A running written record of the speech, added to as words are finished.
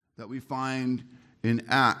that we find in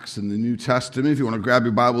Acts in the New Testament. If you want to grab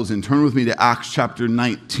your Bibles and turn with me to Acts chapter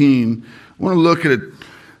 19, I want to look at a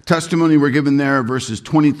testimony we're given there, verses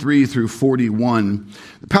 23 through 41.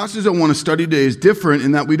 The passage I want to study today is different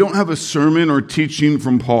in that we don't have a sermon or teaching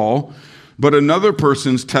from Paul, but another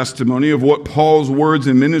person's testimony of what Paul's words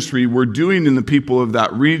and ministry were doing in the people of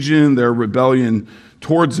that region, their rebellion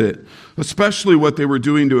towards it, especially what they were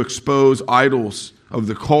doing to expose idols of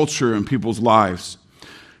the culture in people's lives.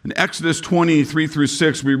 In Exodus 23 through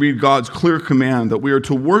 6, we read God's clear command that we are not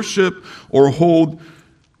to worship or hold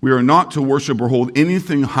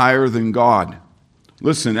anything higher than God.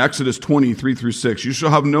 Listen, Exodus 23 through 6, you shall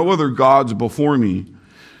have no other gods before me.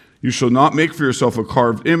 You shall not make for yourself a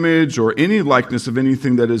carved image or any likeness of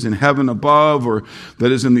anything that is in heaven above or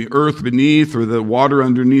that is in the earth beneath or the water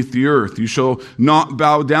underneath the earth. You shall not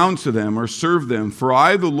bow down to them or serve them. For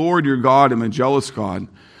I, the Lord your God, am a jealous God,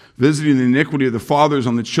 visiting the iniquity of the fathers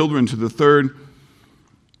on the children to the third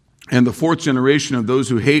and the fourth generation of those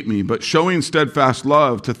who hate me, but showing steadfast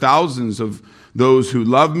love to thousands of those who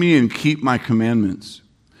love me and keep my commandments.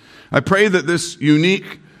 I pray that this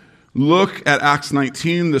unique look at Acts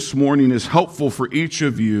 19 this morning is helpful for each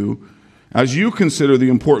of you as you consider the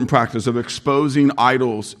important practice of exposing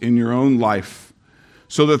idols in your own life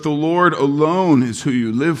so that the Lord alone is who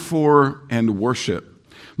you live for and worship.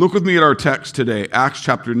 Look with me at our text today, Acts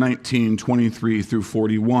chapter 19, 23 through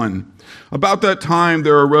 41. About that time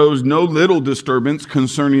there arose no little disturbance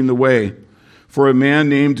concerning the way, for a man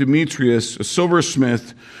named Demetrius, a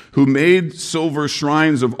silversmith, who made silver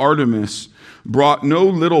shrines of Artemis, brought no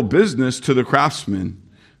little business to the craftsmen.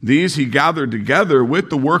 These he gathered together with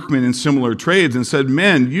the workmen in similar trades and said,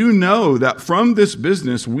 Men, you know that from this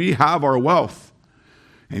business we have our wealth.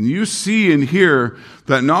 And you see and hear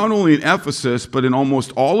that not only in Ephesus, but in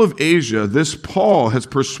almost all of Asia, this Paul has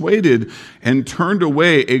persuaded and turned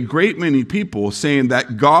away a great many people, saying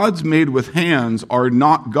that gods made with hands are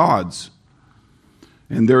not gods.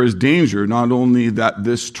 And there is danger not only that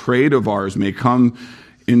this trade of ours may come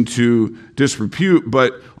into disrepute,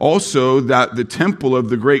 but also that the temple of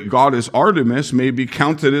the great goddess Artemis may be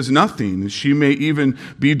counted as nothing. She may even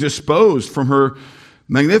be disposed from her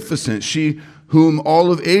magnificence. She whom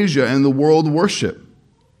all of Asia and the world worship.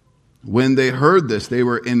 When they heard this, they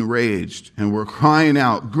were enraged and were crying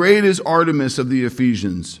out, Great is Artemis of the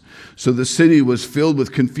Ephesians. So the city was filled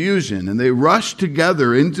with confusion, and they rushed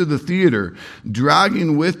together into the theater,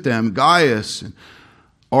 dragging with them Gaius and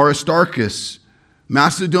Aristarchus,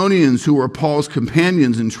 Macedonians who were Paul's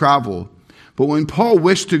companions in travel. But when Paul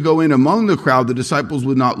wished to go in among the crowd, the disciples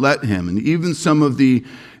would not let him. And even some of the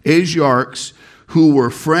Asiarchs who were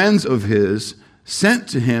friends of his sent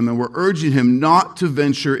to him and were urging him not to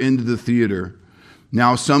venture into the theater.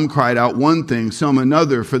 Now some cried out one thing, some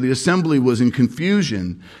another, for the assembly was in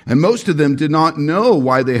confusion, and most of them did not know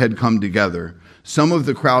why they had come together. Some of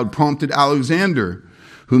the crowd prompted Alexander,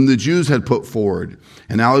 whom the Jews had put forward.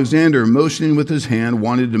 And Alexander, motioning with his hand,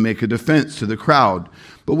 wanted to make a defense to the crowd.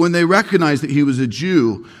 But when they recognized that he was a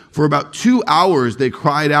Jew, for about 2 hours they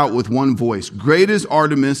cried out with one voice, Great is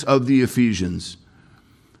Artemis of the Ephesians.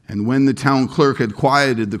 And when the town clerk had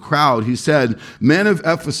quieted the crowd, he said, Men of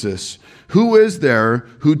Ephesus, who is there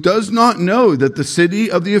who does not know that the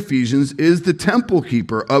city of the Ephesians is the temple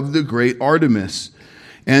keeper of the great Artemis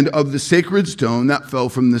and of the sacred stone that fell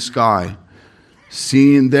from the sky?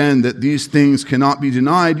 Seeing then that these things cannot be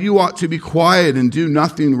denied, you ought to be quiet and do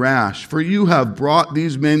nothing rash. For you have brought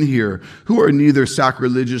these men here, who are neither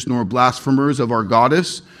sacrilegious nor blasphemers of our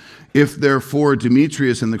goddess. If therefore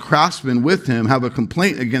Demetrius and the craftsmen with him have a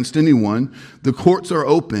complaint against anyone, the courts are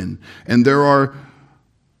open, and there are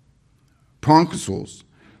proconsuls.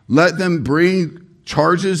 Let them bring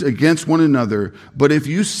charges against one another, but if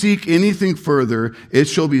you seek anything further, it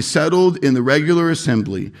shall be settled in the regular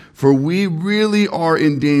assembly. For we really are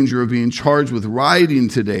in danger of being charged with rioting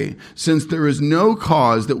today, since there is no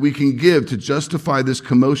cause that we can give to justify this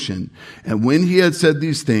commotion. And when he had said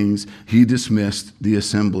these things, he dismissed the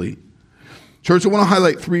assembly. Church, I want to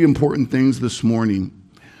highlight 3 important things this morning.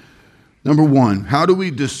 Number 1, how do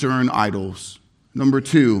we discern idols? Number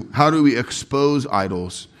 2, how do we expose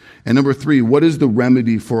idols? And number 3, what is the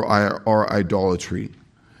remedy for our idolatry?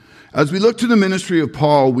 As we look to the ministry of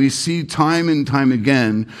Paul, we see time and time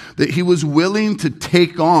again that he was willing to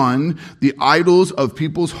take on the idols of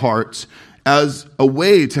people's hearts as a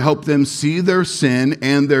way to help them see their sin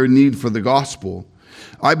and their need for the gospel.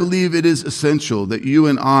 I believe it is essential that you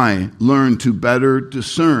and I learn to better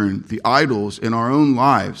discern the idols in our own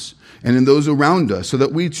lives and in those around us so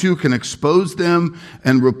that we too can expose them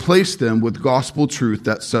and replace them with gospel truth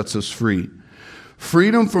that sets us free.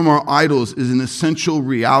 Freedom from our idols is an essential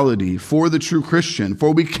reality for the true Christian,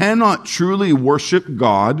 for we cannot truly worship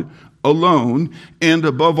God alone and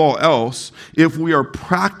above all else if we are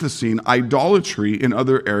practicing idolatry in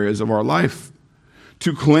other areas of our life.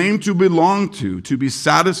 To claim to belong to be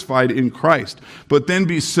satisfied in Christ, but then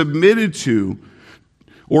be submitted to,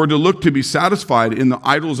 or to look to be satisfied in the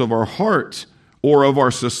idols of our heart or of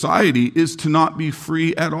our society, is to not be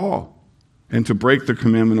free at all and to break the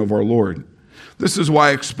commandment of our Lord. This is why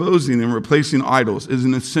exposing and replacing idols is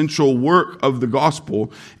an essential work of the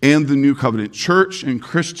gospel and the new covenant church and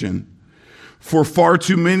Christian. For far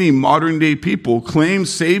too many modern day people claim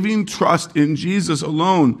saving trust in Jesus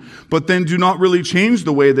alone, but then do not really change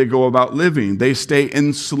the way they go about living. They stay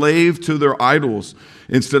enslaved to their idols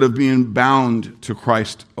instead of being bound to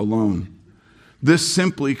Christ alone. This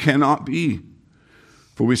simply cannot be.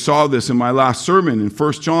 For we saw this in my last sermon in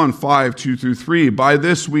 1 John 5, 2-3. By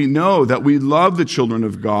this we know that we love the children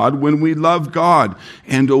of God when we love God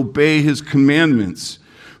and obey his commandments.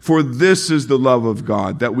 For this is the love of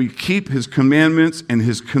God, that we keep his commandments, and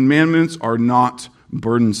his commandments are not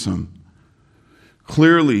burdensome.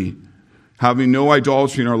 Clearly, having no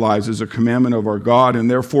idolatry in our lives is a commandment of our God,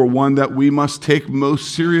 and therefore one that we must take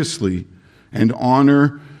most seriously and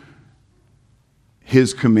honor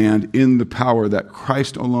his command in the power that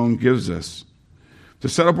Christ alone gives us. To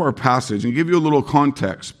set up our passage and give you a little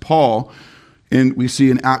context, Paul, and we see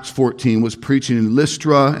in Acts 14, was preaching in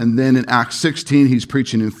Lystra, and then in Acts 16, he's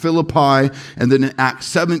preaching in Philippi, and then in Acts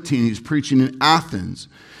 17, he's preaching in Athens.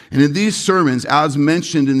 And in these sermons, as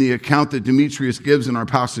mentioned in the account that Demetrius gives in our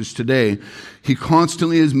passage today, he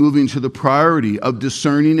constantly is moving to the priority of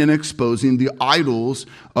discerning and exposing the idols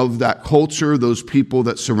of that culture, those people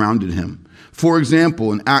that surrounded him. For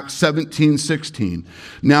example, in Acts 17:16,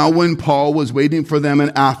 now when Paul was waiting for them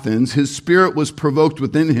in Athens, his spirit was provoked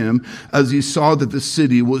within him as he saw that the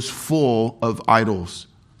city was full of idols.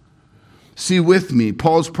 See with me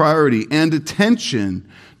Paul's priority and attention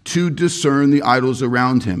to discern the idols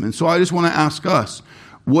around him. And so I just want to ask us,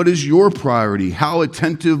 what is your priority? How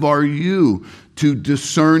attentive are you to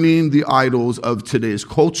discerning the idols of today's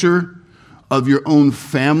culture, of your own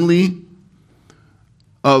family,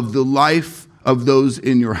 of the life of those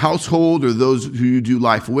in your household or those who you do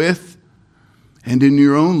life with, and in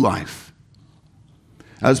your own life?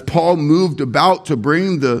 As Paul moved about to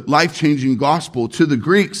bring the life-changing gospel to the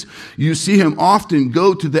Greeks, you see him often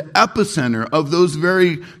go to the epicenter of those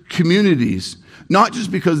very communities, not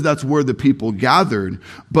just because that's where the people gathered,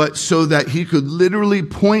 but so that he could literally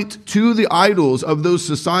point to the idols of those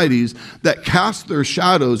societies that cast their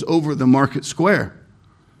shadows over the market square.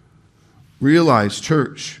 Realize,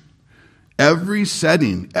 church, every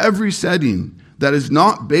setting that is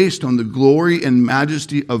not based on the glory and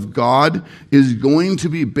majesty of God is going to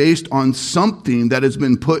be based on something that has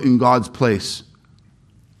been put in God's place.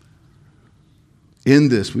 In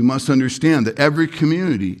this, we must understand that every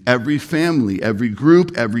community, every family, every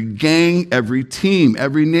group, every gang, every team,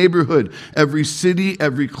 every neighborhood, every city,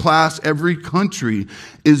 every class, every country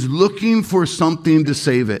is looking for something to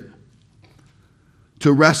save it,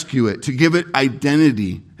 to rescue it, to give it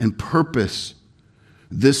identity and purpose.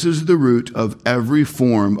 This is the root of every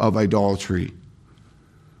form of idolatry.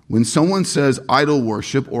 When someone says idol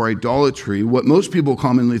worship or idolatry, what most people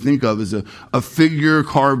commonly think of is a figure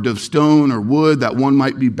carved of stone or wood that one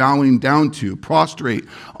might be bowing down to, prostrate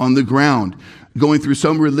on the ground, going through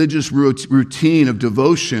some religious routine of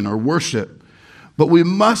devotion or worship. But we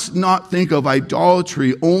must not think of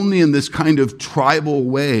idolatry only in this kind of tribal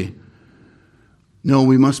way. No,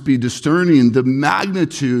 we must be discerning the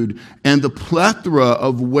magnitude and the plethora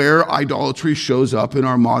of where idolatry shows up in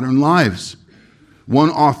our modern lives.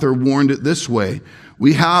 One author warned it this way: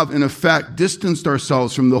 we have, in effect, distanced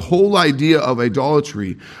ourselves from the whole idea of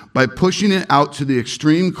idolatry by pushing it out to the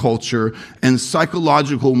extreme culture and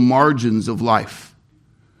psychological margins of life.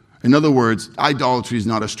 In other words, idolatry is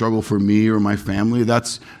not a struggle for me or my family.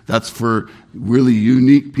 That's for really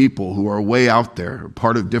unique people who are way out there,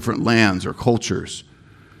 part of different lands or cultures.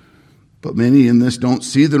 But many in this don't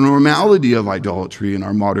see the normality of idolatry in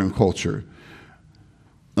our modern culture.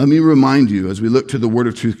 Let me remind you, as we look to the Word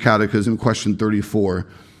of Truth Catechism, question 34,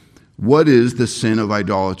 what is the sin of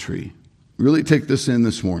idolatry? Really take this in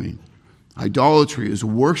this morning. Idolatry is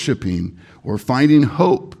worshiping or finding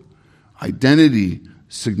hope, identity,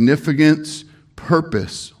 significance,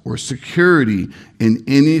 purpose, or security in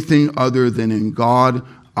anything other than in God,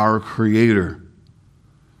 our Creator.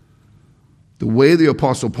 The way the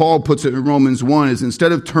Apostle Paul puts it in Romans 1 is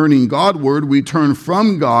instead of turning Godward, we turn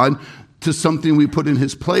from God to something we put in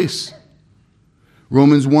his place.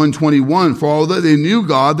 Romans 1:21, for although they knew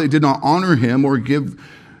God, they did not honor him or give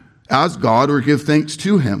as God or give thanks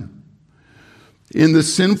to him. In the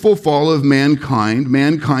sinful fall of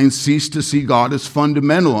mankind ceased to see God as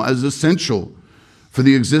fundamental, as essential for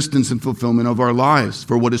the existence and fulfillment of our lives,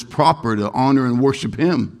 for what is proper to honor and worship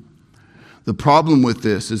him. The problem with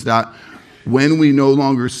this is that when we no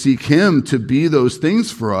longer seek him to be those things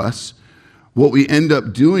for us, what we end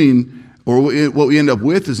up doing or what we end up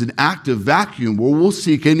with is an active vacuum where we'll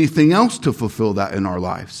seek anything else to fulfill that in our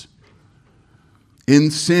lives.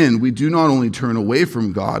 In sin, we do not only turn away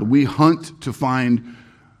from God, we hunt to find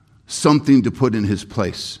something to put in his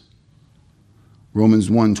place. Romans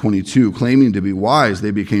 1:22, claiming to be wise,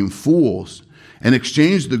 they became fools and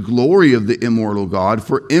exchanged the glory of the immortal God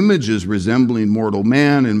for images resembling mortal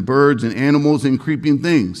man and birds and animals and creeping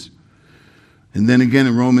things. And then again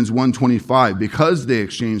in Romans 1:25, because they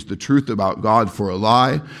exchanged the truth about God for a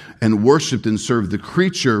lie and worshiped and served the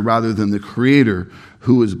creature rather than the Creator,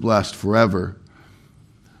 who is blessed forever.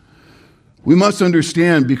 We must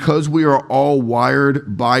understand, because we are all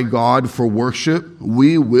wired by God for worship,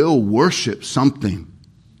 we will worship something.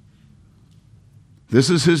 This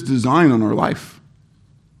is his design on our life.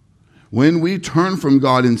 When we turn from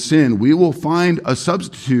God in sin, we will find a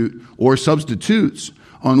substitute or substitutes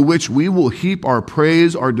on which we will heap our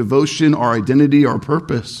praise, our devotion, our identity, our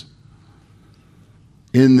purpose.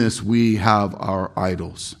 In this, we have our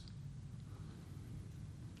idols.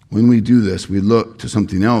 When we do this, we look to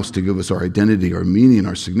something else to give us our identity, our meaning,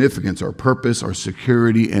 our significance, our purpose, our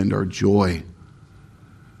security, and our joy.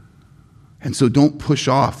 And so don't push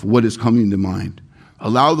off what is coming to mind.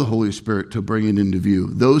 Allow the Holy Spirit to bring it into view,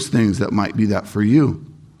 those things that might be that for you.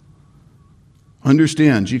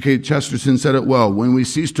 Understand, G.K. Chesterton said it well, when we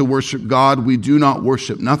cease to worship God, we do not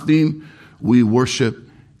worship nothing, we worship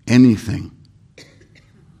anything.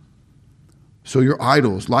 So your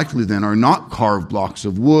idols likely then are not carved blocks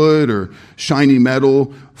of wood or shiny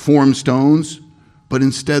metal, formed stones, but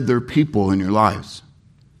instead they're people in your lives,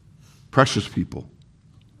 precious people.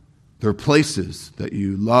 They're places that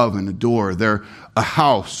you love and adore. They're a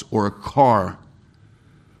house or a car,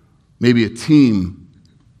 maybe a team,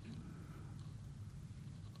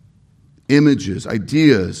 images,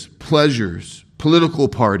 ideas, pleasures, political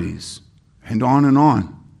parties, and on and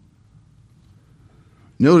on.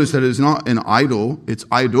 Notice that it is not an idol, it's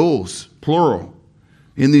idols, plural.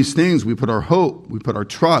 In these things we put our hope, we put our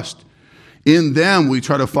trust. In them we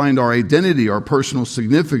try to find our identity, our personal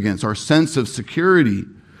significance, our sense of security,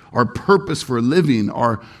 our purpose for living,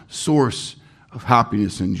 our source of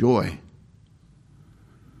happiness and joy.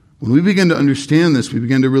 When we begin to understand this, we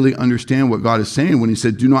begin to really understand what God is saying when he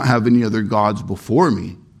said, do not have any other gods before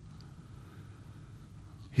me.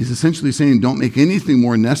 He's essentially saying, don't make anything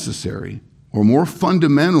more necessary or more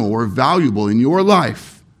fundamental or valuable in your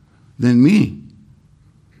life than me.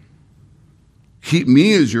 Keep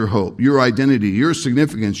me as your hope, your identity, your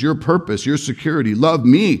significance, your purpose, your security. Love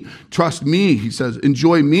me, trust me, he says,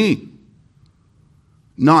 enjoy me.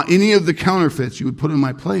 Not any of the counterfeits you would put in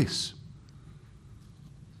my place.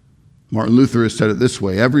 Martin Luther has said it this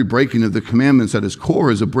way, every breaking of the commandments at its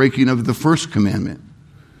core is a breaking of the first commandment.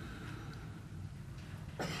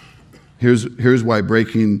 Here's why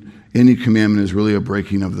breaking any commandment is really a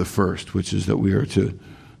breaking of the first, which is that we are to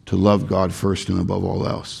love God first and above all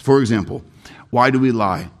else. For example, why do we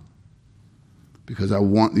lie? Because I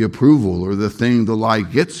want the approval or the thing the lie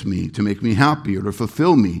gets me to make me happy or to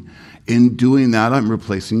fulfill me. In doing that, I'm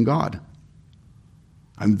replacing God.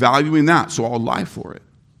 I'm valuing that, so I'll lie for it.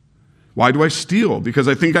 Why do I steal? Because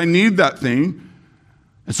I think I need that thing,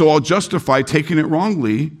 and so I'll justify taking it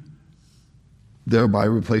wrongly, thereby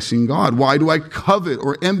replacing God. Why do I covet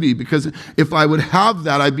or envy? Because if I would have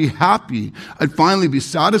that, I'd be happy. I'd finally be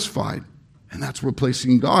satisfied. And that's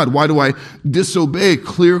replacing God. Why do I disobey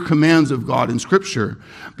clear commands of God in Scripture?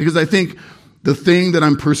 Because I think the thing that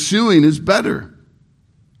I'm pursuing is better.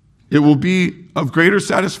 It will be of greater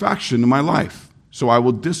satisfaction in my life. So I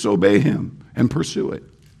will disobey him and pursue it.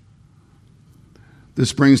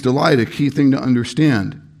 This brings to light a key thing to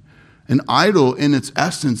understand. An idol in its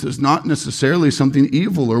essence is not necessarily something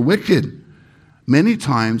evil or wicked. Many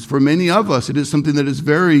times, for many of us, it is something that is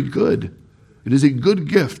very good. It is a good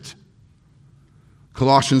gift.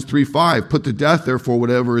 Colossians 3:5, put to death, therefore,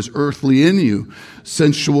 whatever is earthly in you,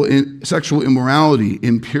 sexual immorality,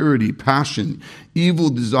 impurity, passion, evil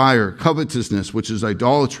desire, covetousness, which is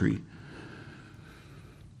idolatry.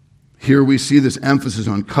 Here we see this emphasis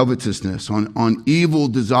on covetousness, on evil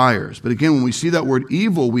desires. But again, when we see that word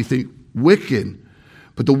evil, we think wicked.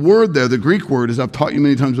 But the word there, the Greek word, as I've taught you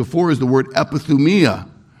many times before, is the word epithumia.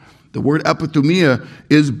 The word epithumia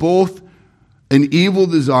is both an evil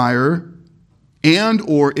desire, and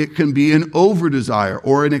or it can be an over desire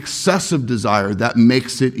or an excessive desire that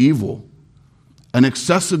makes it evil. An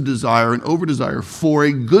excessive desire, an over desire for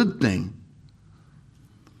a good thing.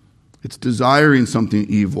 It's desiring something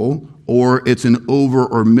evil, or it's an over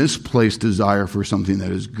or misplaced desire for something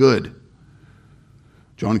that is good.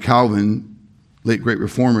 John Calvin, late great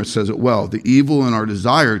reformer, says it well. The evil in our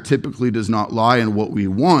desire typically does not lie in what we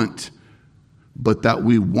want, but that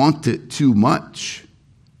we want it too much.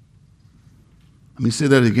 Let me say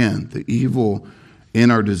that again. The evil in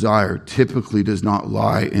our desire typically does not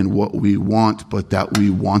lie in what we want, but that we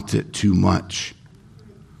want it too much.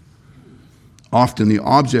 Often the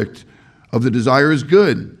object of the desire is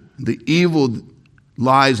good. The evil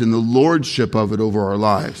lies in the lordship of it over our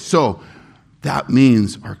lives. So that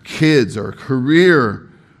means our kids, our career,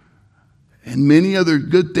 and many other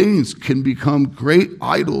good things can become great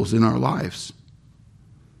idols in our lives.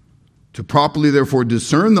 To properly, therefore,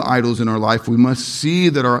 discern the idols in our life, we must see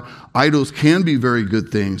that our idols can be very good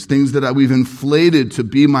things that we've inflated to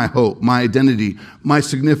be my hope, my identity, my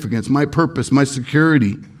significance, my purpose, my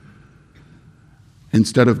security,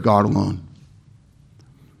 instead of God alone.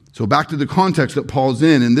 So back to the context that Paul's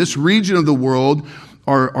in. In this region of the world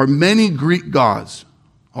are many Greek gods,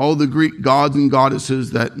 all the Greek gods and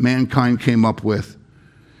goddesses that mankind came up with.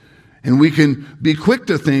 And we can be quick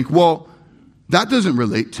to think, well, that doesn't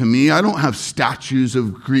relate to me. I don't have statues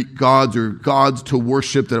of Greek gods or gods to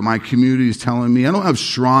worship that my community is telling me. I don't have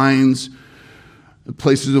shrines,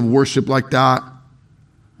 places of worship like that.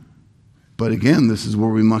 But again, this is where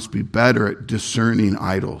we must be better at discerning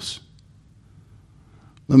idols.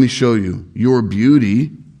 Let me show you. Your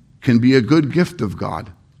beauty can be a good gift of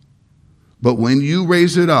God. But when you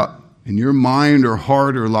raise it up in your mind or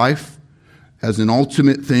heart or life as an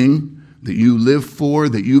ultimate thing that you live for,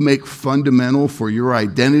 that you make fundamental for your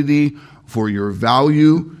identity, for your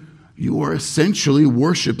value, you are essentially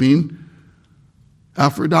worshiping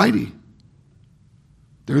Aphrodite.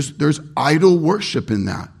 There's idol worship in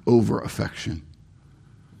that over affection.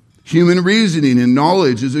 Human reasoning and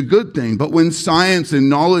knowledge is a good thing, but when science and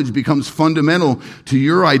knowledge becomes fundamental to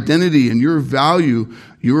your identity and your value,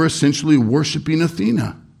 you're essentially worshiping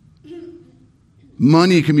Athena.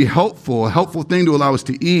 Money can be helpful, a helpful thing to allow us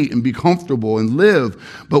to eat and be comfortable and live,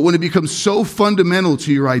 but when it becomes so fundamental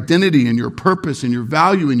to your identity and your purpose and your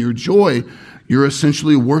value and your joy, you're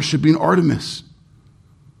essentially worshiping Artemis.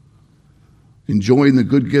 Enjoying the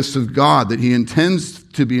good gifts of God that he intends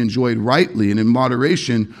to be enjoyed rightly and in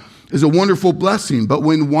moderation is a wonderful blessing. But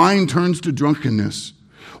when wine turns to drunkenness,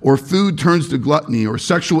 or food turns to gluttony, or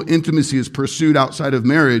sexual intimacy is pursued outside of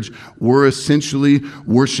marriage, we're essentially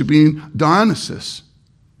worshiping Dionysus.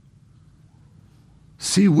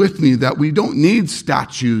 See with me that we don't need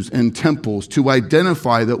statues and temples to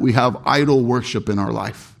identify that we have idol worship in our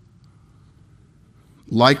life.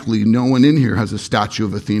 Likely no one in here has a statue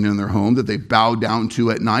of Athena in their home that they bow down to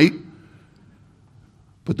at night.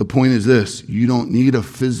 But the point is this: you don't need a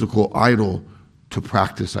physical idol to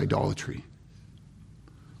practice idolatry.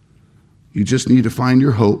 You just need to find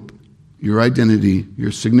your hope, your identity,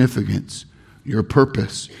 your significance, your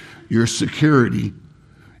purpose, your security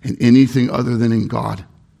in anything other than in God,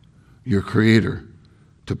 your Creator,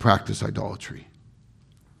 to practice idolatry.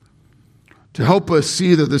 To help us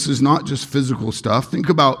see that this is not just physical stuff, think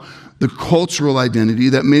about the cultural identity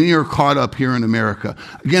that many are caught up here in America.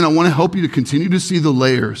 Again, I want to help you to continue to see the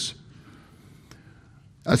layers.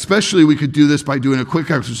 Especially, we could do this by doing a quick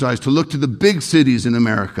exercise to look to the big cities in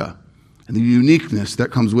America and the uniqueness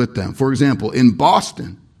that comes with them. For example, in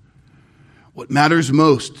Boston, what matters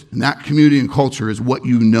most in that community and culture is what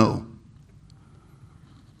you know.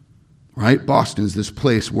 Right? Boston is this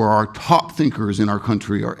place where our top thinkers in our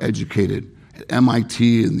country are educated at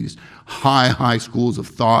MIT and these high schools of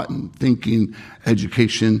thought and thinking,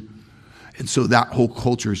 education. And so that whole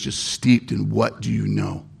culture is just steeped in what do you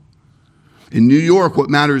know. In New York, what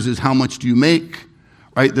matters is how much do you make,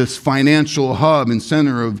 right? This financial hub and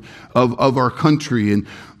center of our country, and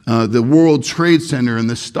the World Trade Center and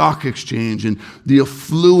the stock exchange and the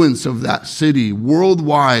affluence of that city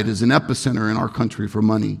worldwide is an epicenter in our country for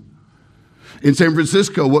money. In San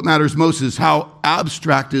Francisco, what matters most is how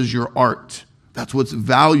abstract is your art. That's what's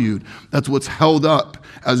valued. That's what's held up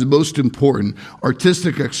as most important.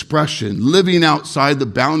 Artistic expression, living outside the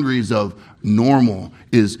boundaries of normal,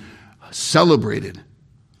 is celebrated.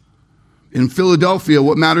 In Philadelphia,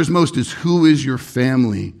 what matters most is who is your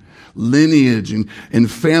family. Lineage and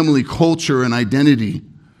family culture and identity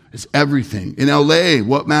is everything. In LA,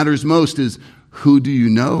 what matters most is who do you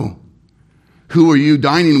know? Who are you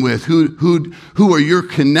dining with? Who are your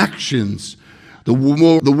connections? The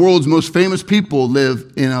world's most famous people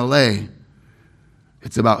live in LA.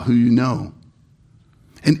 It's about who you know.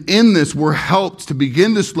 And in this, we're helped to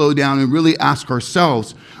begin to slow down and really ask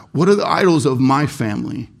ourselves, what are the idols of my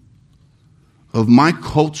family, of my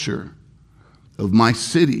culture, of my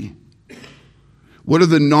city? What are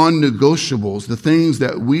the non-negotiables, the things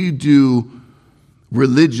that we do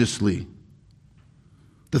religiously?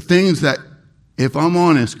 The things that, if I'm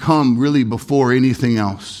honest, come really before anything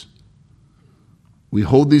else. We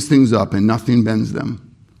hold these things up and nothing bends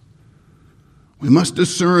them. We must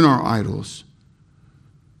discern our idols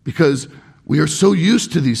because we are so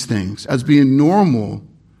used to these things as being normal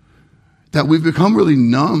that we've become really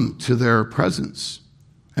numb to their presence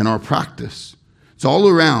and our practice. It's all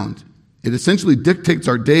around. It essentially dictates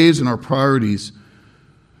our days and our priorities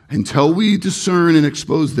until we discern and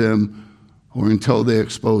expose them or until they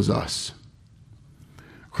expose us.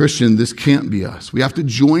 Christian, this can't be us. We have to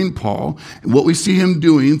join Paul in what we see him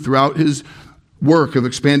doing throughout his work of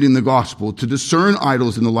expanding the gospel to discern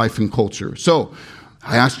idols in the life and culture. So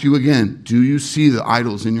I ask you again, do you see the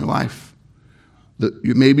idols in your life?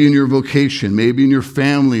 Maybe in your vocation, maybe in your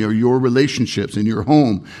family or your relationships, in your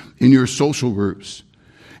home, in your social groups.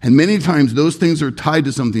 And many times those things are tied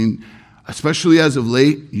to something, especially as of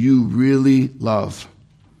late, you really love,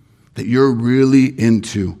 that you're really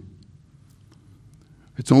into.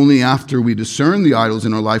 It's only after we discern the idols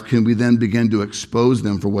in our life can we then begin to expose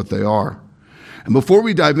them for what they are. And before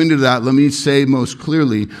we dive into that, let me say most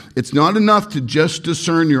clearly, it's not enough to just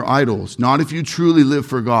discern your idols, not if you truly live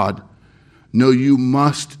for God. No, you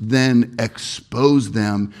must then expose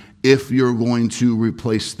them if you're going to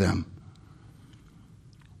replace them.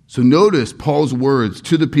 So notice Paul's words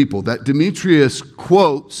to the people that Demetrius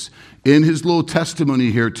quotes in his little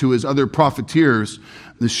testimony here to his other profiteers,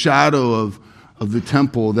 the shadow of the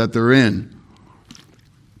temple that they're in.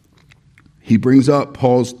 He brings up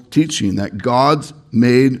Paul's teaching that gods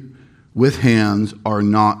made with hands are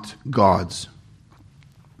not gods.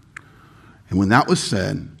 And when that was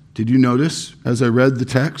said, did you notice as I read the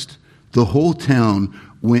text? The whole town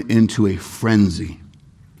went into a frenzy.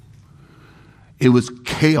 It was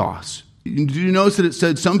chaos. Did you notice that it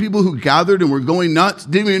said some people who gathered and were going nuts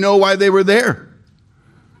didn't even know why they were there?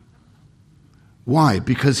 Why?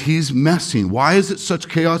 Because he's messing. Why is it such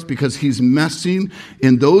chaos? Because he's messing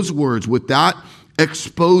in those words with that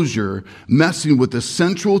exposure, messing with the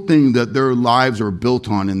central thing that their lives are built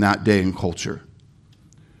on in that day and culture.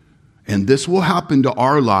 And this will happen to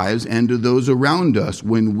our lives and to those around us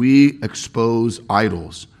when we expose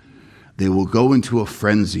idols. They will go into a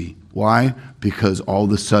frenzy. Why? Because all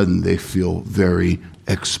of a sudden they feel very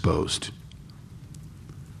exposed.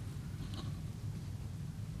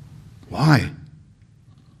 Why?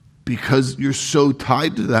 Because you're so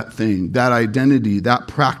tied to that thing, that identity, that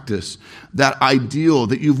practice, that ideal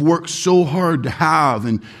that you've worked so hard to have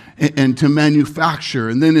and to manufacture,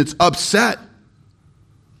 and then it's upset.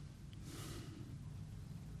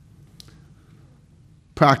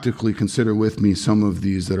 Practically consider with me some of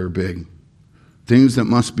these that are big. Things that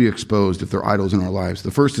must be exposed if they're idols in our lives.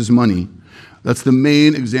 The first is money. That's the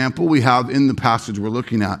main example we have in the passage we're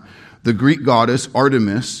looking at. The Greek goddess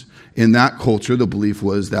Artemis, in that culture, the belief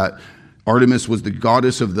was that Artemis was the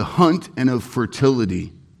goddess of the hunt and of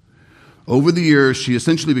fertility. Over the years, she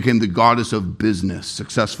essentially became the goddess of business,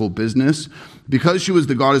 successful business. Because she was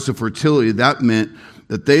the goddess of fertility, that meant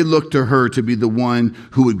that they looked to her to be the one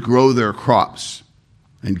who would grow their crops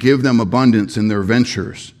and give them abundance in their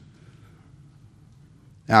ventures.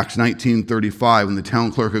 Acts 19:35, when the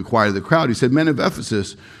town clerk inquired the crowd, he said, "Men of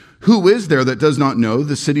Ephesus, who is there that does not know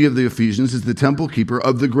the city of the Ephesians is the temple keeper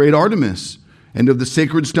of the great Artemis and of the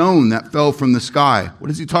sacred stone that fell from the sky?"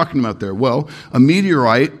 What is he talking about there? Well, a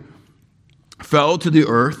meteorite fell to the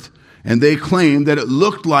earth, and they claimed that it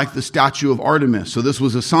looked like the statue of Artemis. So this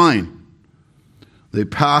was a sign. They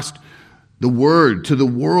passed the word to the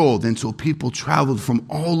world, and so people traveled from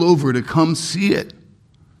all over to come see it.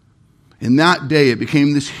 In that day, it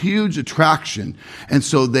became this huge attraction, and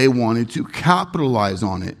so they wanted to capitalize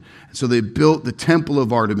on it. So they built the Temple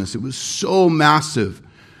of Artemis. It was so massive,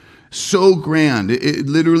 so grand. It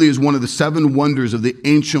literally is one of the 7 wonders of the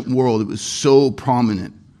ancient world. It was so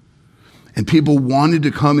prominent. And people wanted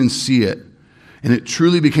to come and see it. And it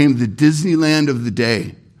truly became the Disneyland of the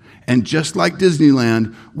day. And just like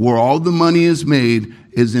Disneyland, where all the money is made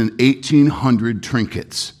is in 1800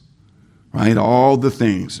 trinkets. Right? All the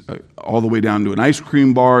things, all the way down to an ice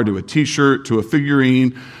cream bar, to a t-shirt, to a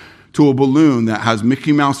figurine, to a balloon that has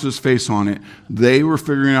Mickey Mouse's face on it. They were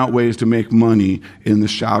figuring out ways to make money in the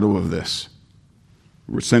shadow of this.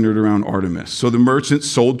 We're centered around Artemis. So the merchants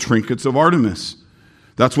sold trinkets of Artemis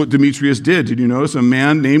That's what Demetrius did. Did you notice? A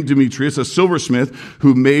man named Demetrius, a silversmith,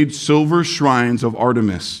 who made silver shrines of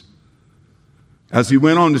Artemis. As he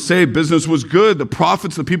went on to say, business was good. The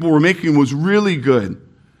profits that people were making was really good.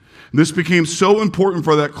 This became so important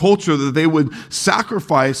for that culture that they would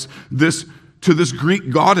sacrifice this to this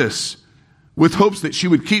Greek goddess with hopes that she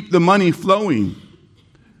would keep the money flowing.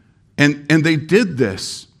 And they did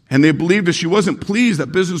this. And they believed if she wasn't pleased,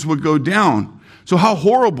 that business would go down. So how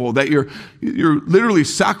horrible that you're literally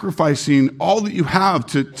sacrificing all that you have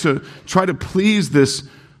to try to please this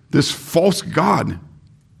false god.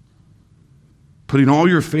 Putting all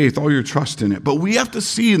your faith, all your trust in it. But we have to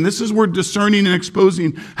see, and this is where discerning and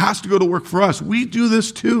exposing has to go to work for us. We do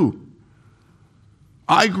this too.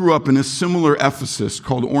 I grew up in a similar Ephesus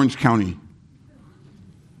called Orange County.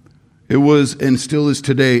 It was, and still is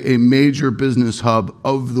today, a major business hub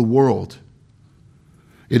of the world.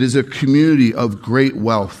 It is a community of great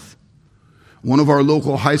wealth. One of our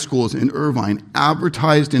local high schools in Irvine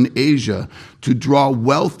advertised in Asia to draw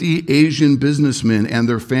wealthy Asian businessmen and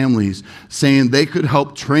their families, saying they could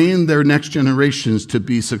help train their next generations to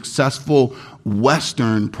be successful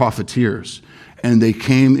Western profiteers. And they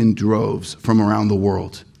came in droves from around the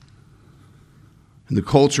world. In the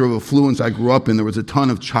culture of affluence I grew up in, there was a ton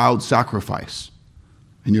of child sacrifice.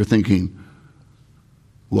 And you're thinking,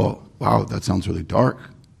 well, wow, that sounds really dark.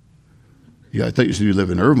 Yeah, I thought you said you live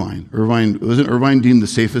in Irvine. Wasn't Irvine deemed the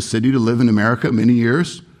safest city to live in America many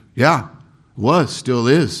years? Yeah, was, still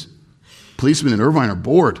is. Policemen in Irvine are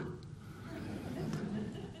bored.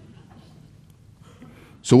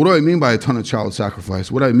 So what do I mean by a ton of child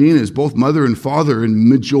sacrifice? What I mean is both mother and father and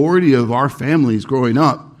majority of our families growing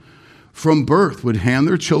up from birth would hand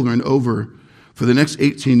their children over for the next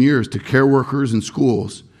 18 years to care workers and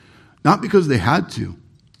schools, not because they had to,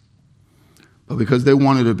 but because they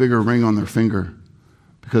wanted a bigger ring on their finger,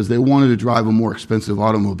 because they wanted to drive a more expensive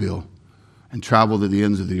automobile and travel to the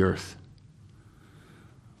ends of the earth.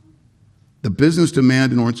 The business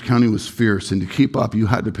demand in Orange County was fierce, and to keep up, you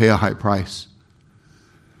had to pay a high price.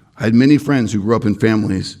 I had many friends who grew up in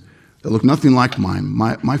families that looked nothing like mine.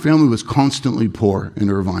 My family was constantly poor in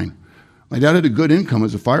Irvine. My dad had a good income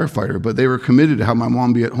as a firefighter, but they were committed to have my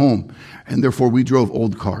mom be at home. And therefore, we drove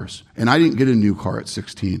old cars. And I didn't get a new car at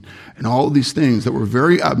 16. And all of these things that were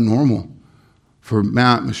very abnormal for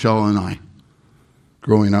Matt, Michelle, and I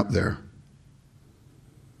growing up there.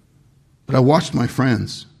 But I watched my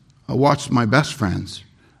friends. I watched my best friends.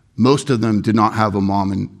 Most of them did not have a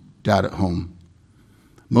mom and dad at home.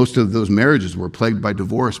 Most of those marriages were plagued by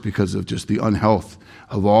divorce because of just the unhealth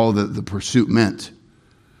of all that the pursuit meant.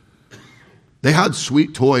 They had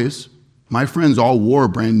sweet toys. My friends all wore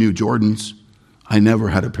brand new Jordans. I never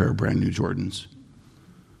had a pair of brand new Jordans.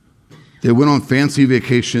 They went on fancy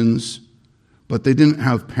vacations, but they didn't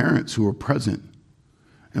have parents who were present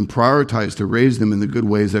and prioritized to raise them in the good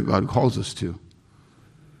ways that God calls us to.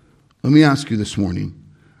 Let me ask you this morning,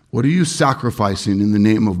 what are you sacrificing in the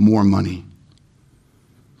name of more money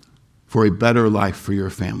for a better life for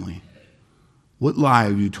your family? What lie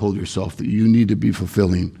have you told yourself that you need to be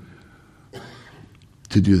fulfilling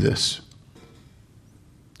to do this?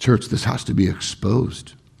 Church, this has to be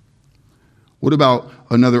exposed. What about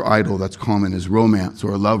another idol that's common is romance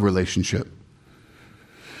or a love relationship?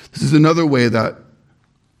 This is another way that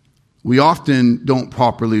we often don't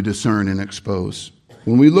properly discern and expose.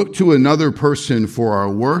 When we look to another person for our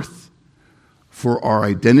worth, for our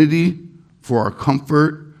identity, for our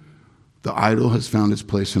comfort, the idol has found its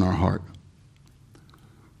place in our heart.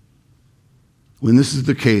 When this is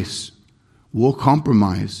the case, we'll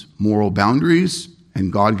compromise moral boundaries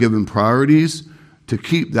and God-given priorities to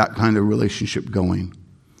keep that kind of relationship going.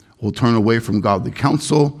 We'll turn away from godly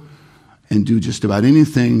counsel and do just about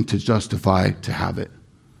anything to justify to have it.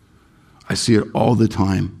 I see it all the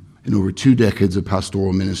time in over 2 decades of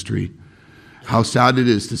pastoral ministry. How sad it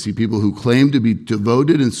is to see people who claim to be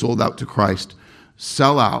devoted and sold out to Christ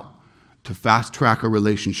sell out to fast-track a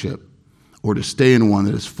relationship or to stay in one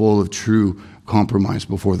that is full of true compromise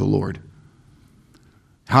before the Lord.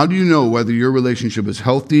 How do you know whether your relationship is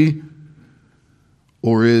healthy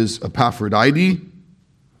or is Epaphroditus?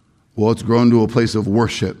 Well, it's grown to a place of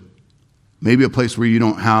worship. Maybe a place where you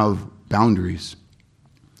don't have boundaries.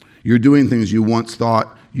 You're doing things you once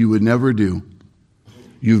thought you would never do.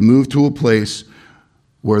 You've moved to a place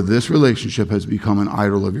where this relationship has become an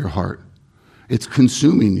idol of your heart. It's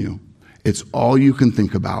consuming you. It's all you can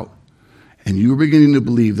think about. And you're beginning to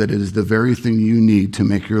believe that it is the very thing you need to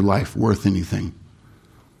make your life worth anything.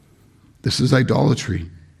 This is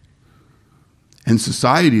idolatry. And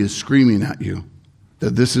society is screaming at you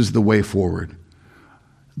that this is the way forward.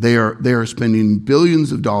 They are spending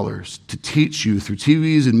billions of dollars to teach you through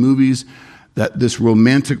TVs and movies that this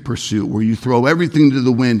romantic pursuit, where you throw everything to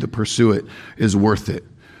the wind to pursue it, is worth it.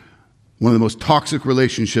 One of the most toxic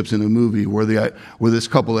relationships in a movie where this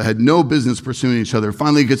couple that had no business pursuing each other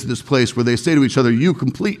finally gets to this place where they say to each other, "You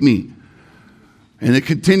complete me." And it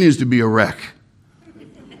continues to be a wreck.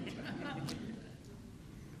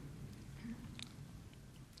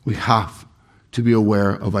 We have to be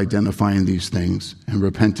aware of identifying these things and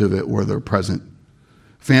repent of it where they're present.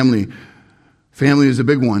 Family is a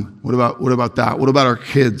big one. What about that? What about our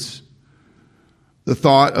kids? The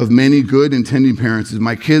thought of many good intending parents is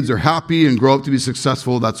my kids are happy and grow up to be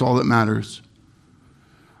successful. That's all that matters.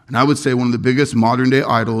 And I would say one of the biggest modern day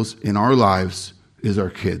idols in our lives is our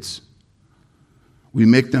kids. We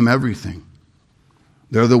make them everything.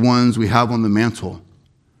 They're the ones we have on the mantle.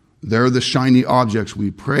 They're the shiny objects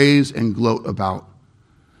we praise and gloat about.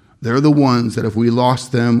 They're the ones that if we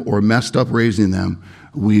lost them or messed up raising them,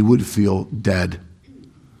 we would feel dead.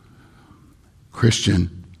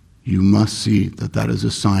 Christian, you must see that that is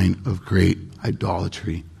a sign of great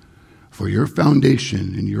idolatry. For your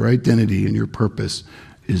foundation and your identity and your purpose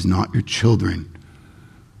is not your children.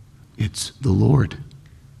 It's the Lord.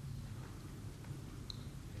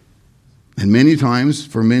 And many times,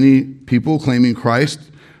 for many people claiming Christ,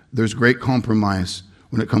 there's great compromise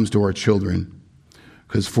when it comes to our children.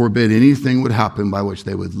 Because forbid anything would happen by which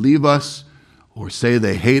they would leave us or say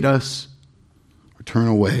they hate us or turn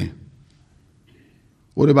away.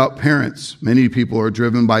 What about parents? Many people are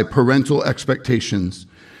driven by parental expectations.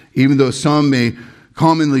 Even though some may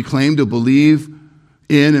commonly claim to believe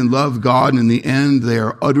in and love God, in the end they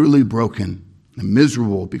are utterly broken and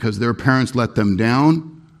miserable because their parents let them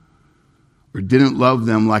down or didn't love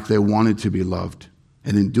them like they wanted to be loved.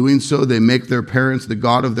 And in doing so, they make their parents the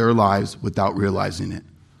God of their lives without realizing it.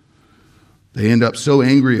 They end up so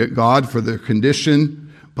angry at God for their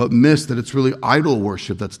condition, but miss that it's really idol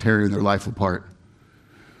worship that's tearing their life apart.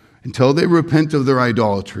 Until they repent of their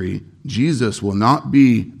idolatry, Jesus will not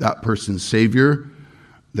be that person's Savior.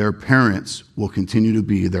 Their parents will continue to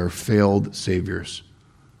be their failed saviors.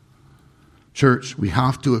 Church, we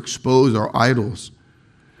have to expose our idols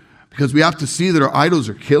because we have to see that our idols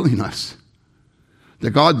are killing us.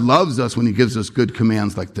 That God loves us when he gives us good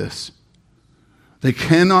commands like this. They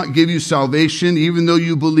cannot give you salvation even though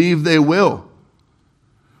you believe they will,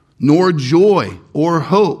 nor joy or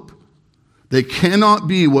hope. They cannot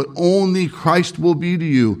be what only Christ will be to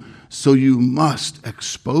you, so you must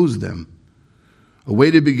expose them. A way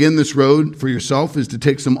to begin this road for yourself is to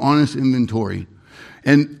take some honest inventory.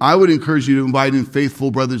 And I would encourage you to invite in faithful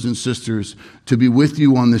brothers and sisters to be with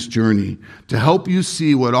you on this journey, to help you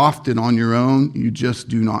see what often on your own you just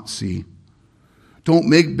do not see. Don't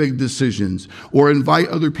make big decisions or invite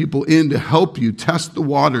other people in to help you test the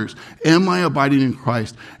waters. Am I abiding in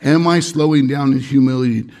Christ? Am I slowing down in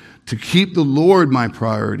humility to keep the Lord my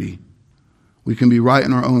priority? We can be right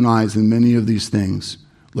in our own eyes in many of these things.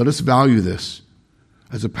 Let us value this.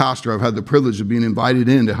 As a pastor, I've had the privilege of being invited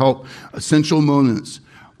in to help essential moments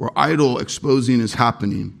where idol exposing is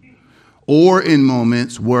happening, or in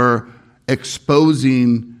moments where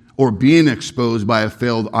exposing or being exposed by a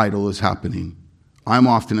failed idol is happening. I'm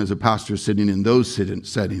often, as a pastor, sitting in those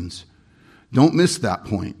settings. Don't miss that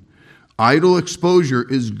point. Idol exposure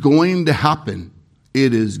is going to happen.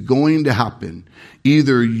 It is going to happen.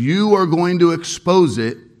 Either you are going to expose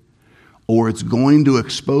it, or it's going to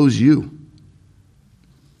expose you.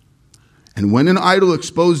 And when an idol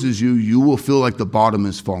exposes you, you will feel like the bottom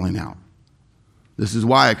is falling out. This is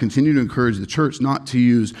why I continue to encourage the church not to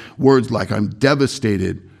use words like I'm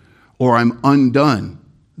devastated or I'm undone.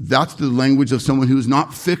 That's the language of someone who is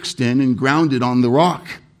not fixed in and grounded on the rock.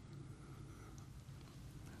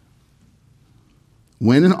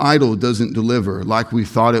 When an idol doesn't deliver like we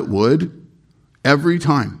thought it would, every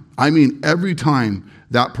time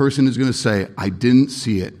that person is going to say, I didn't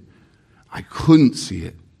see it. I couldn't see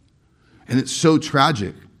it. And it's so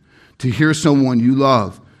tragic to hear someone you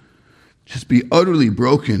love just be utterly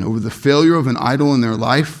broken over the failure of an idol in their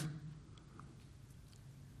life.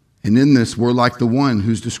 And in this, we're like the one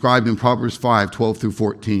who's described in Proverbs 5:12 through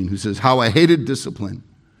 14, who says, how I hated discipline,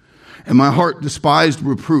 and my heart despised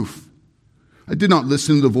reproof. I did not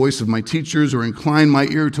listen to the voice of my teachers or incline my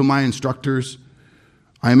ear to my instructors.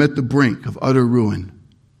 I am at the brink of utter ruin.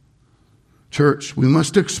 Church, we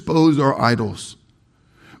must expose our idols,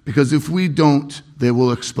 because if we don't, they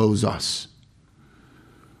will expose us.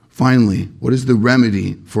 Finally, what is the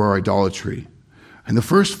remedy for our idolatry? And the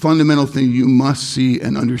first fundamental thing you must see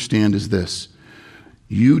and understand is this.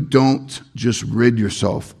 You don't just rid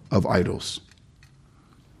yourself of idols.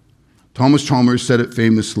 Thomas Chalmers said it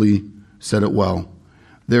famously, said it well.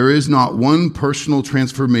 There is not one personal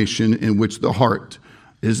transformation in which the heart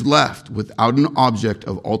is left without an object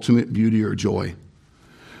of ultimate beauty or joy.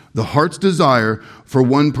 The heart's desire for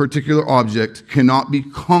one particular object cannot be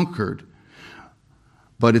conquered,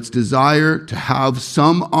 but its desire to have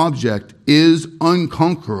some object is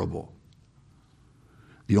unconquerable.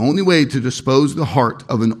 The only way to dispose the heart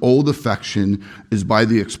of an old affection is by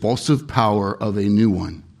the expulsive power of a new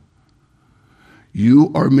one.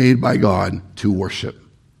 You are made by God to worship.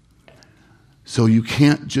 So you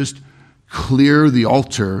can't just clear the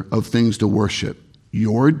altar of things to worship.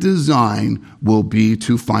 Your design will be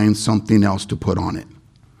to find something else to put on it.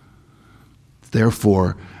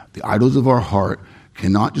 Therefore, the idols of our heart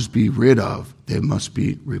cannot just be rid of, they must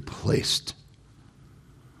be replaced.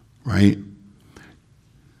 Right?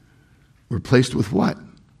 Replaced with what,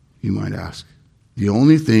 you might ask? The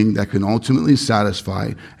only thing that can ultimately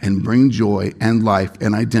satisfy and bring joy and life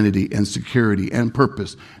and identity and security and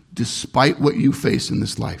purpose, despite what you face in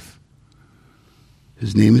this life.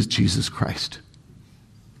 His name is Jesus Christ.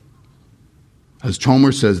 As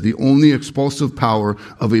Chalmers says, the only expulsive power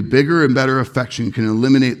of a bigger and better affection can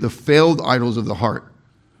eliminate the failed idols of the heart.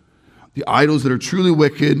 The idols that are truly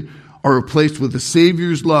wicked are replaced with the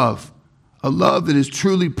Savior's love, a love that is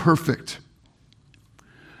truly perfect.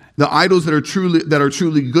 The idols that are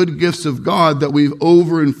truly good gifts of God that we've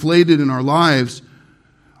overinflated in our lives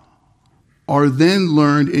are then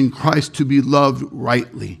learned in Christ to be loved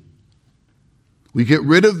rightly. We get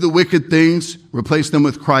rid of the wicked things, replace them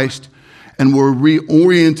with Christ, and we're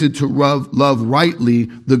reoriented to love rightly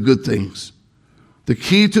the good things. The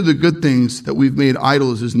key to the good things that we've made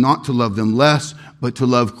idols is not to love them less, but to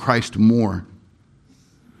love Christ more.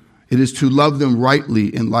 It is to love them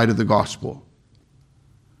rightly in light of the gospel.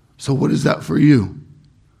 So what is that for you?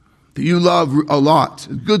 That you love a lot,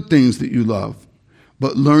 good things that you love,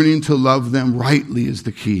 but learning to love them rightly is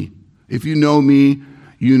the key. If you know me,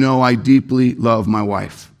 you know I deeply love my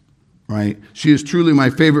wife, right? She is truly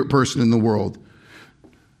my favorite person in the world.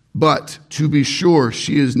 But to be sure,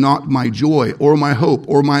 she is not my joy or my hope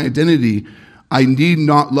or my identity. I need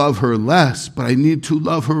not love her less, but I need to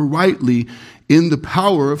love her rightly in the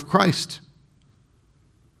power of Christ.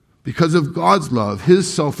 Because of God's love,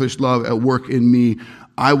 his selfish love at work in me,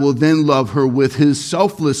 I will then love her with his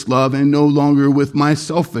selfless love and no longer with my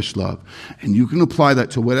selfish love. And you can apply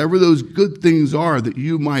that to whatever those good things are that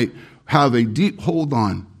you might have a deep hold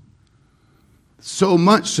on. So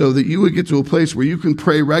much so that you would get to a place where you can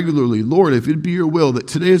pray regularly, Lord, if it be your will that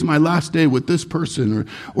today is my last day with this person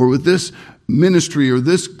or with this ministry or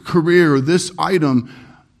this career or this item,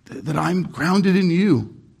 that I'm grounded in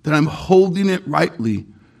you, that I'm holding it rightly,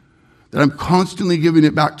 that I'm constantly giving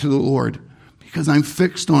it back to the Lord because I'm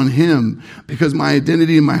fixed on him, because my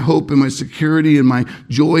identity and my hope and my security and my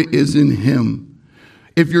joy is in him.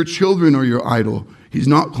 If your children are your idol, he's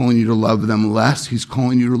not calling you to love them less. He's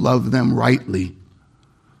calling you to love them rightly.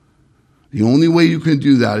 The only way you can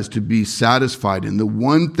do that is to be satisfied in the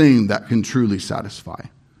one thing that can truly satisfy.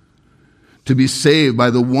 To be saved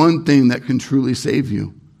by the one thing that can truly save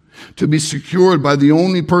you. To be secured by the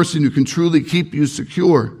only person who can truly keep you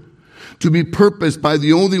secure. To be purposed by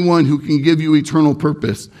the only one who can give you eternal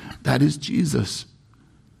purpose. That is Jesus.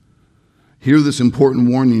 Hear this important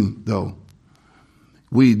warning, though.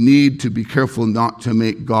 We need to be careful not to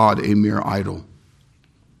make God a mere idol.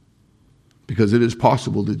 Because it is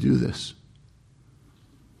possible to do this.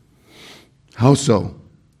 How so?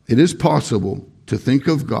 It is possible to think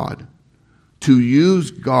of God, to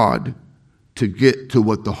use God to get to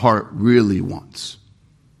what the heart really wants.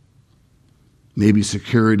 Maybe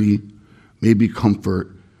security, maybe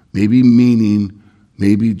comfort, maybe meaning,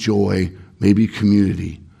 maybe joy, maybe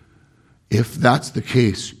community. If that's the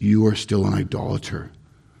case, you are still an idolater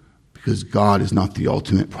because God is not the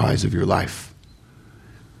ultimate prize of your life.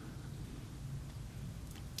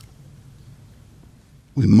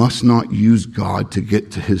 We must not use God to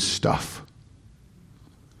get to his stuff.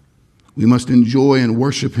 We must enjoy and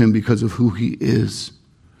worship him because of who he is.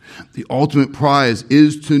 The ultimate prize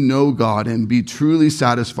is to know God and be truly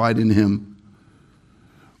satisfied in him.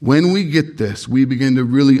 When we get this, we begin to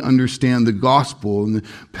really understand the gospel and the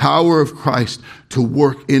power of Christ to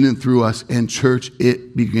work in and through us. And church,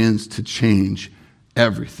 it begins to change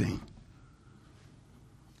everything.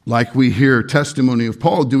 Like we hear testimony of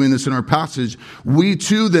Paul doing this in our passage, we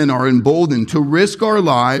too then are emboldened to risk our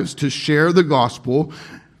lives to share the gospel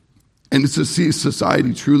and to see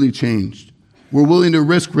society truly changed. We're willing to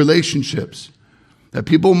risk relationships that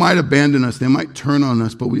people might abandon us, they might turn on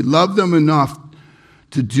us, but we love them enough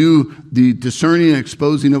to do the discerning and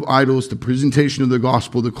exposing of idols, the presentation of the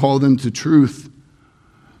gospel, to call them to truth.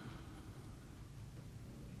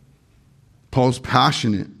 Paul's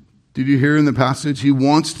passionate. Did you hear in the passage? He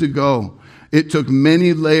wants to go. It took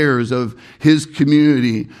many layers of his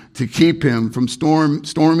community to keep him from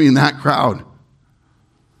storming that crowd.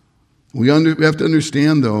 We have to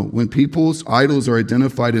understand, though, when people's idols are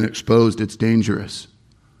identified and exposed, it's dangerous.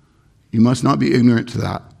 You must not be ignorant to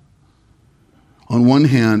that. On one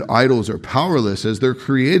hand, idols are powerless as they're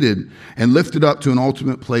created and lifted up to an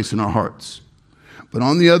ultimate place in our hearts. But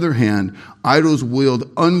on the other hand, idols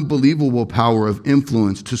wield unbelievable power of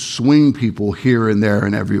influence to swing people here and there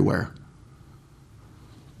and everywhere.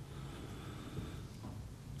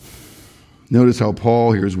 Notice how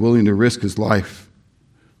Paul here is willing to risk his life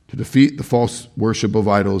to defeat the false worship of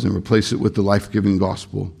idols and replace it with the life-giving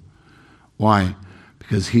gospel. Why?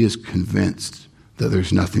 Because he is convinced that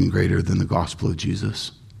there's nothing greater than the gospel of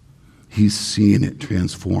Jesus. He's seeing it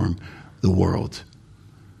transform the world.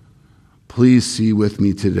 Please see with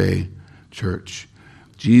me today, church.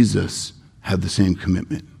 Jesus had the same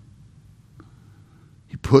commitment.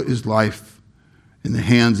 He put his life in the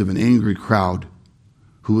hands of an angry crowd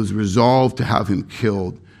who was resolved to have him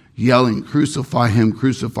killed, yelling, crucify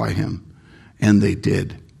him, and they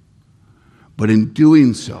did. But in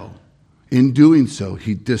doing so,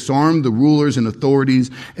 he disarmed the rulers and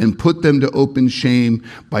authorities and put them to open shame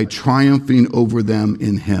by triumphing over them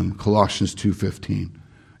in him. Colossians 2:15.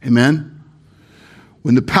 Amen?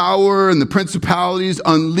 When the power and the principalities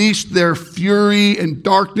unleashed their fury and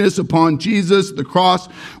darkness upon Jesus, the cross,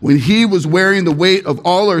 when he was wearing the weight of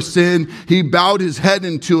all our sin, he bowed his head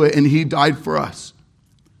into it and he died for us.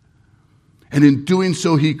 And in doing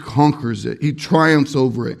so, he conquers it. He triumphs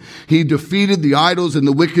over it. He defeated the idols and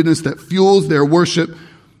the wickedness that fuels their worship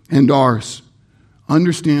and ours.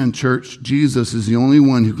 Understand, church, Jesus is the only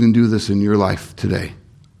one who can do this in your life today.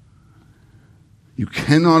 You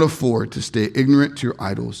cannot afford to stay ignorant to your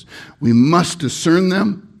idols. We must discern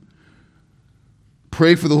them.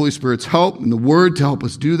 Pray for the Holy Spirit's help and the Word to help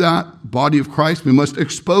us do that. Body of Christ, we must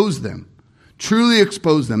expose them. Truly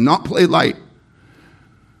expose them, not play light.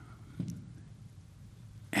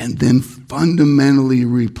 And then fundamentally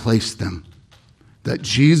replace them. That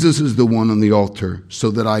Jesus is the one on the altar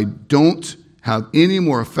so that I don't have any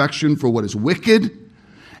more affection for what is wicked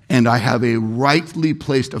and I have a rightly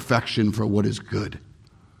placed affection for what is good.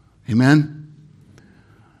 Amen?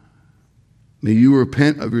 May you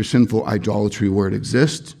repent of your sinful idolatry where it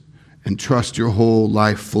exists and trust your whole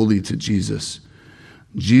life fully to Jesus.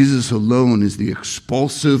 Jesus alone is the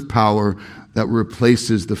expulsive power that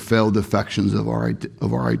replaces the failed affections of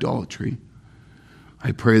our idolatry.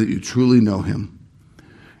 I pray that you truly know him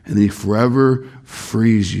and that he forever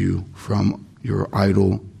frees you from your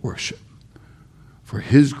idol worship. For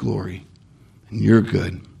his glory and your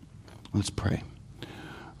good. Let's pray.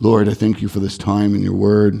 Lord, I thank you for this time in your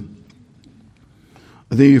word.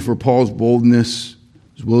 I thank you for Paul's boldness,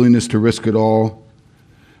 his willingness to risk it all.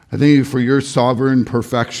 I thank you for your sovereign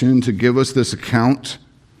perfection to give us this account,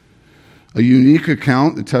 a unique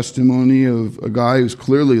account, the testimony of a guy who's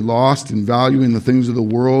clearly lost in valuing the things of the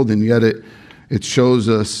world, and yet it shows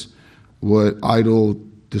us what idol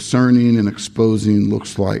discerning and exposing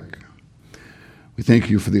looks like. We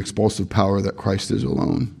thank you for the expulsive power that Christ is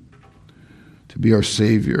alone, to be our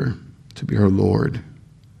Savior, to be our Lord,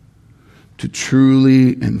 to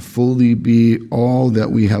truly and fully be all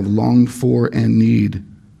that we have longed for and need,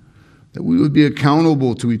 that we would be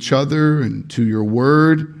accountable to each other and to your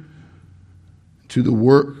word, to the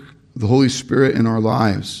work of the Holy Spirit in our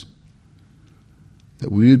lives,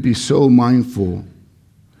 that we would be so mindful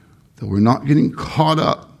that we're not getting caught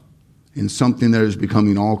up in something that is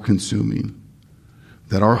becoming all-consuming,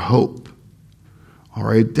 that our hope,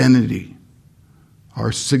 our identity,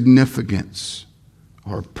 our significance,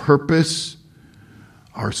 our purpose,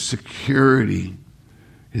 our security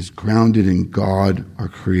is grounded in God, our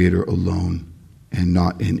Creator alone, and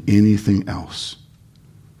not in anything else.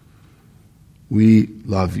 We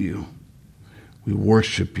love you. We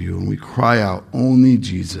worship you, and we cry out, only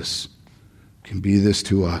Jesus can be this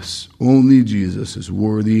to us. Only Jesus is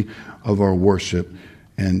worthy of our worship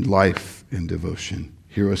and life and devotion.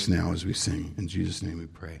 Hear us now as we sing. In Jesus' name we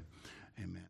pray. Amen.